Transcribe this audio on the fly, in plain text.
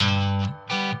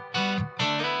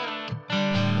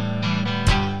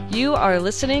You are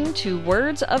listening to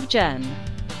Words of Jen,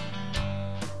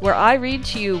 where I read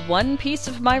to you one piece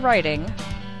of my writing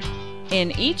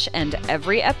in each and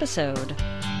every episode.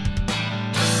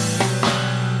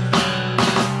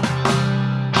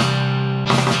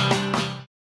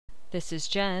 This is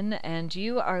Jen, and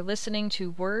you are listening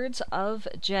to Words of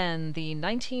Jen, the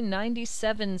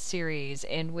 1997 series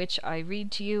in which I read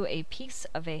to you a piece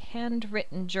of a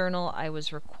handwritten journal I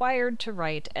was required to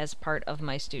write as part of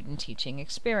my student teaching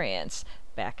experience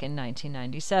back in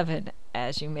 1997,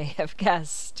 as you may have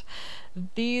guessed.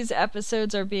 These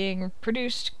episodes are being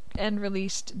produced and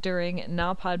released during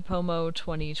NaPodPoMo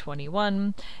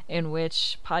 2021, in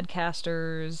which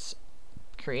podcasters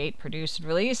create, produce, and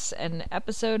release an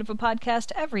episode of a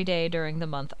podcast every day during the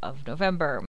month of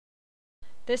November.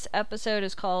 This episode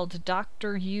is called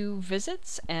Dr. Yu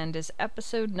Visits and is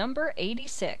episode number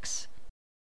 86.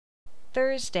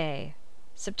 Thursday,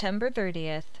 September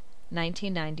 30th,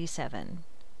 1997.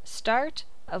 Start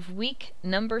of week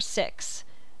number 6.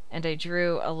 And I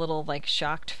drew a little,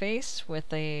 shocked face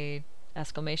with a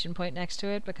exclamation point next to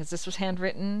it because this was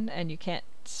handwritten and you can't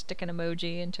stick an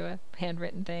emoji into a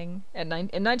handwritten thing. And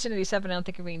in 1987, I don't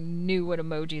think we knew what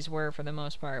emojis were for the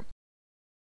most part.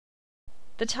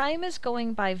 The time is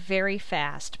going by very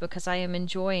fast because I am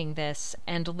enjoying this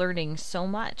and learning so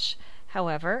much.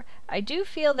 However, I do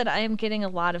feel that I am getting a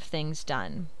lot of things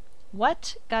done.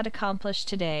 What got accomplished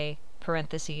today?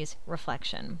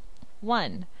 Reflection.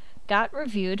 1. Got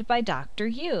reviewed by Dr.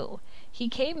 Yu. He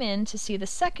came in to see the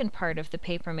second part of the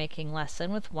papermaking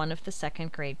lesson with one of the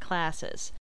second grade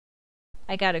classes.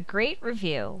 I got a great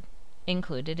review,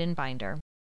 included in binder.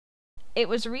 It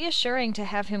was reassuring to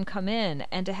have him come in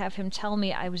and to have him tell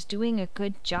me I was doing a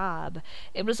good job.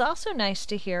 It was also nice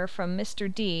to hear from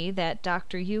Mr. D that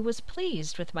Dr. Yu was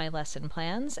pleased with my lesson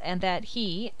plans and that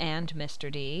he and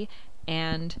Mr. D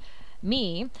and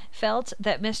me felt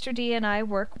that Mr. D and I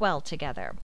work well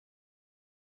together.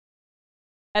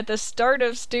 At the start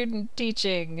of student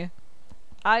teaching,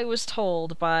 I was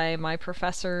told by my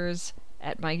professors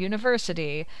at my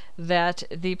university that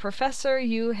the professor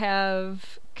you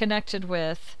have connected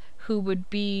with who would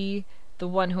be the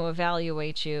one who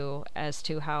evaluates you as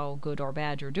to how good or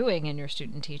bad you're doing in your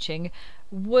student teaching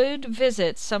would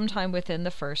visit sometime within the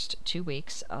first 2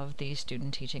 weeks of the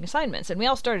student teaching assignments. And we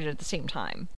all started at the same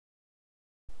time.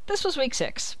 This was week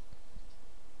 6.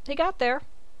 He got there.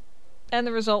 And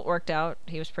the result worked out.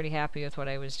 He was pretty happy with what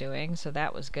I was doing, so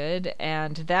that was good.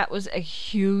 And that was a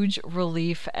huge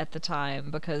relief at the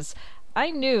time because I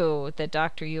knew that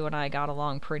Dr. Yu and I got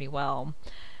along pretty well.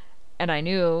 And I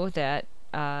knew that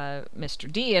Mr.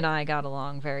 D and I got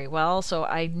along very well, so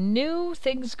I knew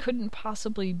things couldn't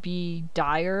possibly be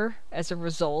dire as a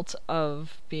result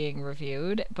of being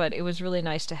reviewed, but it was really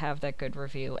nice to have that good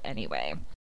review anyway.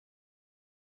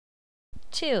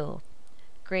 2.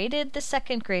 Graded the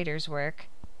second graders' work,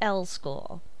 L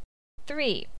School.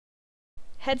 3.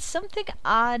 Had something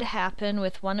odd happen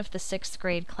with one of the 6th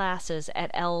grade classes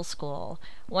at L School.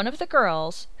 One of the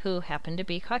girls, who happened to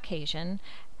be Caucasian,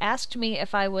 asked me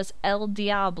if I was El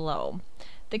Diablo.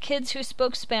 The kids who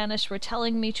spoke Spanish were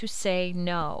telling me to say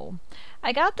no.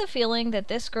 I got the feeling that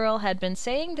this girl had been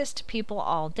saying this to people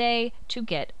all day to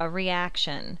get a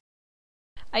reaction.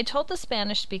 I told the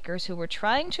Spanish speakers who were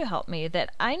trying to help me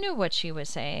that I knew what she was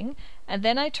saying, and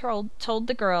then I told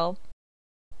the girl,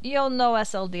 Yo no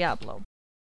es el diablo.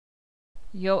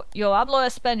 Yo hablo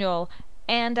español,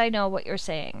 and I know what you're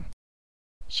saying.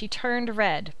 She turned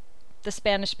red. The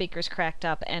Spanish speakers cracked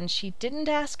up, and she didn't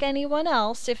ask anyone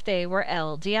else if they were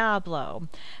El Diablo.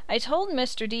 I told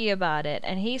Mr. D about it,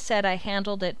 and he said I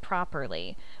handled it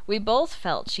properly. We both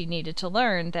felt she needed to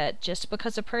learn that just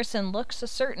because a person looks a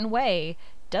certain way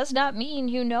does not mean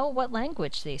you know what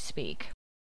language they speak.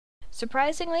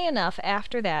 Surprisingly enough,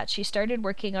 after that, she started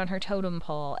working on her totem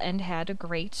pole and had a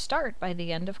great start by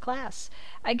the end of class.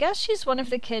 I guess she's one of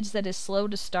the kids that is slow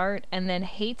to start and then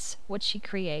hates what she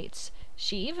creates.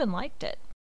 She even liked it.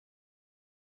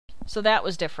 So that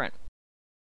was different.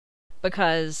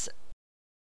 Because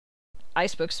I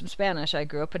spoke some Spanish. I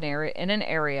grew up in an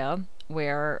area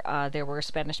where there were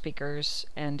Spanish speakers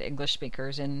and English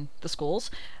speakers in the schools.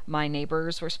 My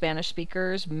neighbors were Spanish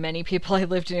speakers. Many people I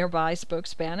lived nearby spoke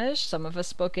Spanish. Some of us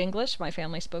spoke English. My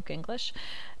family spoke English.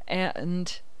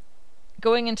 And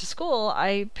going into school,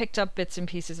 I picked up bits and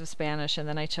pieces of Spanish, and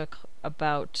then I took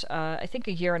about, I think,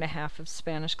 a year and a half of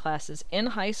Spanish classes in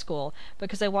high school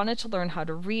because I wanted to learn how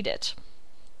to read it.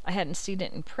 I hadn't seen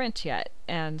it in print yet,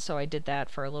 and so I did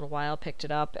that for a little while, picked it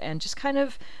up, and just kind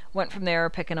of went from there,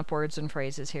 picking up words and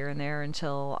phrases here and there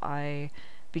until I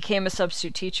became a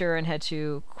substitute teacher and had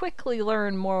to quickly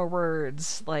learn more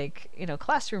words, like,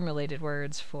 classroom related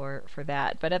words for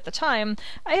that. But at the time,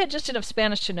 I had just enough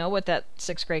Spanish to know what that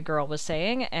 6th grade girl was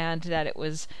saying and that it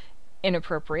was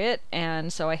inappropriate,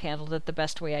 and so I handled it the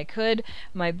best way I could.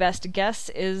 My best guess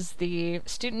is the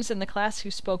students in the class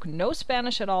who spoke no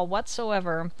Spanish at all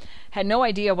whatsoever had no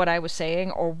idea what I was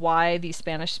saying or why the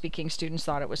Spanish-speaking students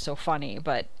thought it was so funny,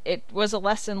 but it was a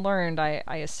lesson learned, I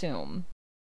assume.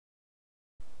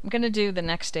 I'm going to do the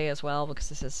next day as well because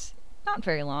this is not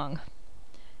very long.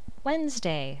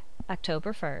 Wednesday,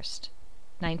 October 1st,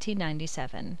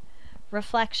 1997.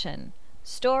 Reflection.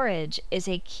 Storage is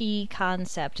a key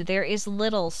concept. There is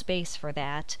little space for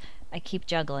that. I keep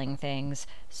juggling things.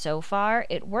 So far,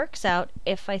 it works out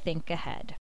if I think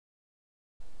ahead.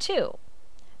 2.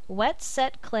 Wet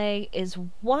set clay is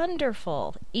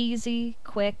wonderful. Easy,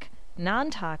 quick,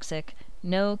 non-toxic,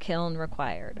 no kiln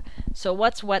required. So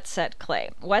what's wet set clay?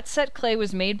 Wet set clay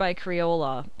was made by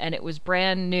Crayola, and it was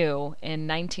brand new in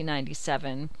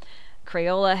 1997.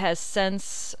 Crayola has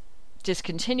since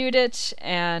discontinued it,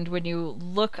 and when you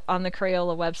look on the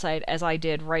Crayola website, as I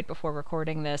did right before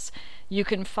recording this, you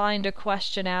can find a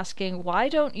question asking, why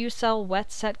don't you sell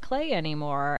wet set clay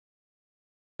anymore?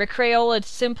 Crayola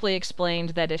simply explained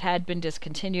that it had been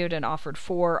discontinued and offered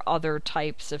 4 other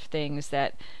types of things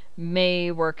that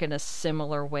may work in a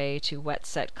similar way to wet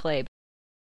set clay.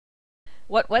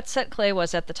 What wet set clay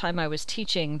was at the time I was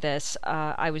teaching this,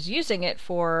 I was using it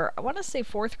for, I want to say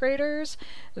 4th graders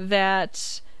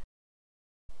that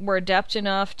were adept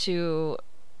enough to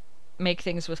make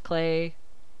things with clay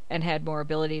and had more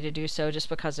ability to do so just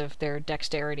because of their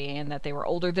dexterity, and that they were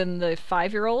older than the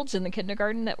 5-year-olds in the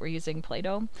kindergarten that were using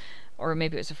Play-Doh, or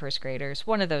maybe it was the 1st graders,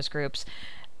 one of those groups.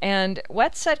 And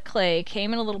wet set clay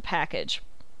came in a little package,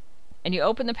 and you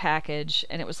open the package,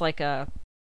 and it was like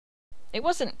it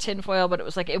wasn't tinfoil, but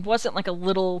it wasn't like a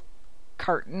little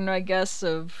carton, I guess,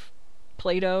 of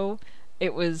Play-Doh.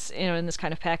 It was, in this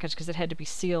kind of package because it had to be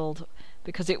sealed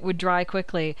because it would dry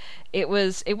quickly. It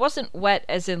wasn't wet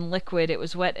as in liquid, it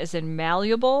was wet as in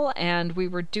malleable, and we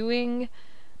were doing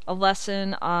a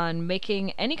lesson on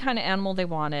making any kind of animal they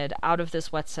wanted out of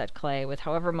this wet set clay with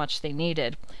however much they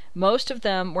needed. Most of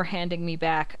them were handing me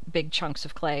back big chunks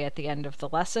of clay at the end of the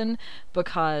lesson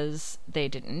because they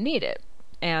didn't need it.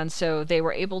 And so they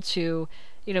were able to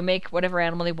make whatever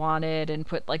animal they wanted and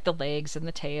put like the legs and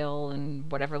the tail and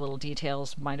whatever little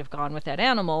details might have gone with that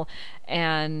animal.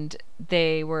 And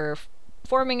they were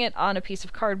forming it on a piece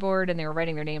of cardboard, and they were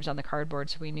writing their names on the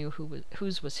cardboard so we knew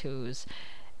whose was whose.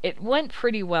 It went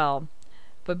pretty well,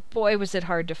 but boy was it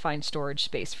hard to find storage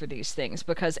space for these things,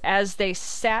 because as they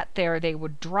sat there they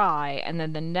would dry, and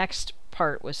then the next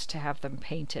part was to have them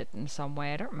painted in some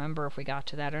way. I don't remember if we got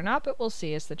to that or not, but we'll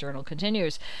see as the journal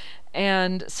continues.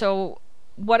 And so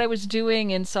what I was doing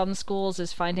in some schools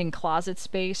is finding closet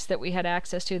space that we had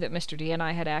access to, that Mr. D and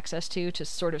I had access to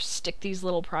sort of stick these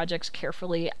little projects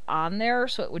carefully on there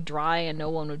so it would dry and no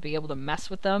one would be able to mess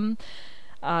with them.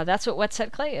 That's what wet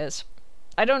set clay is.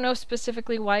 I don't know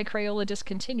specifically why Crayola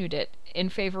discontinued it in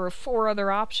favor of 4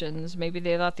 other options. Maybe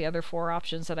they thought the other 4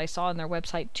 options that I saw on their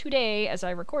website today as I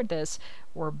record this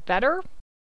were better.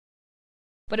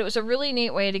 But it was a really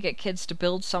neat way to get kids to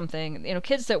build something.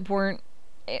 Kids that weren't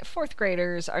 4th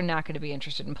graders are not going to be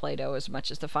interested in Play-Doh as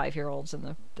much as the 5-year-olds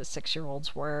and the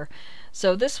 6-year-olds were.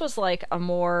 So this was like a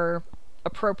more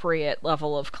appropriate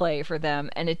level of clay for them,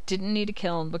 and it didn't need a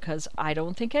kiln because I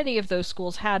don't think any of those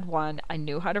schools had one. I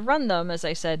knew how to run them, as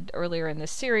I said earlier in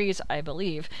this series, I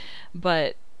believe,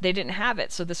 but they didn't have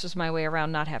it, so this was my way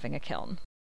around not having a kiln.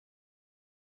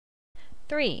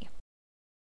 3.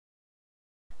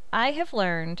 I have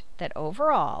learned that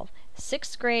overall,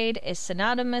 6th grade is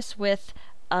synonymous with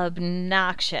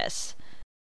obnoxious.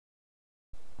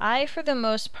 I, for the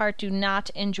most part, do not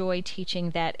enjoy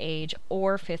teaching that age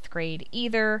or 5th grade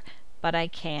either, but I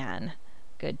can.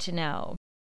 Good to know.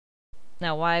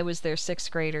 Now, why was there 6th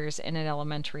graders in an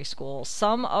elementary school?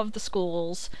 Some of the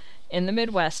schools in the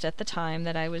Midwest at the time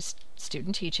that I was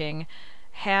student teaching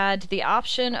had the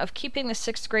option of keeping the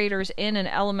 6th graders in an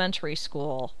elementary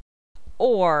school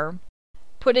or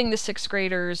putting the 6th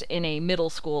graders in a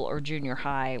middle school or junior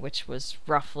high, which was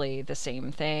roughly the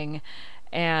same thing.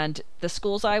 And the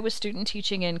schools I was student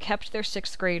teaching in kept their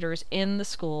 6th graders in the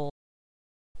school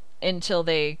until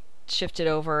they shifted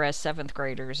over as 7th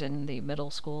graders in the middle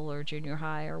school or junior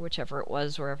high or whichever it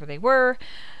was, wherever they were.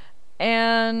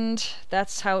 And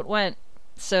that's how it went.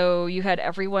 So you had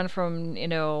everyone from,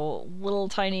 little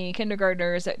tiny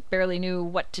kindergartners that barely knew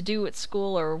what to do at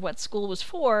school or what school was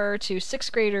for, to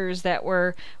sixth graders that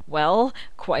were, well,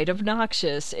 quite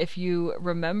obnoxious. If you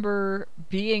remember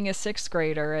being a sixth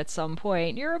grader at some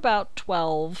point, you're about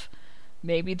 12,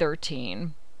 maybe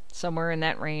 13, somewhere in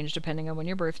that range, depending on when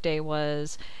your birthday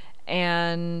was.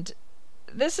 And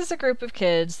this is a group of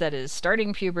kids that is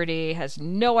starting puberty, has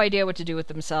no idea what to do with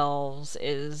themselves,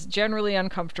 is generally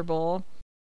uncomfortable,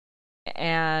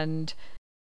 and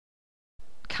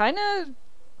kind of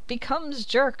becomes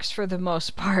jerks for the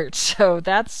most part. So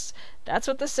that's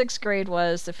what the sixth grade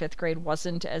was. The fifth grade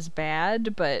wasn't as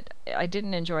bad, but I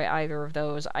didn't enjoy either of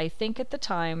those. I think at the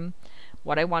time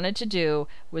what I wanted to do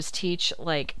was teach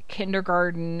like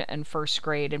kindergarten and first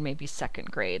grade and maybe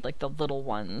second grade, like the little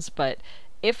ones. But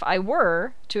if I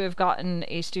were to have gotten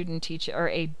a student teacher or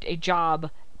a job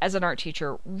as an art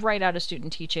teacher right out of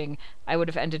student teaching, I would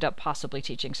have ended up possibly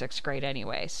teaching sixth grade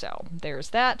anyway. So there's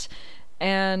that.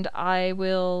 And I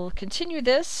will continue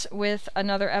this with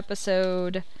another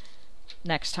episode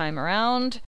next time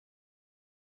around.